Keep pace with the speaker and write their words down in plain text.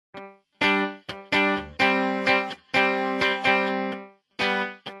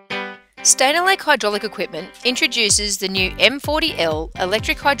Stainelec Hydraulic Equipment introduces the new M-40L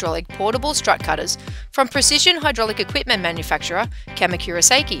electric hydraulic portable strut cutters from precision hydraulic equipment manufacturer Kamakura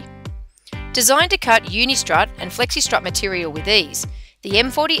Seiki. Designed to cut Unistrut and Flexi-strut material with ease, the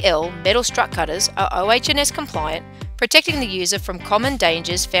M-40L metal strut cutters are OH&S compliant, protecting the user from common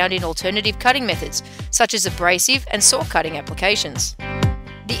dangers found in alternative cutting methods such as abrasive and saw cutting applications.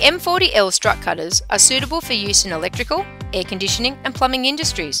 The M-40L strut cutters are suitable for use in electrical, air conditioning and plumbing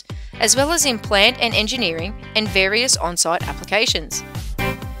industries, as well as in plant and engineering and various on-site applications.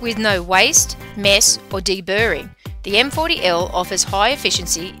 With no waste, mess or deburring, the M-40L offers high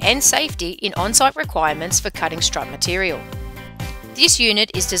efficiency and safety in on-site requirements for cutting strut material. This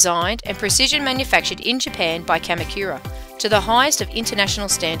unit is designed and precision manufactured in Japan by Kamakura to the highest of international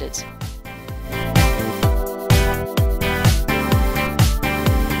standards.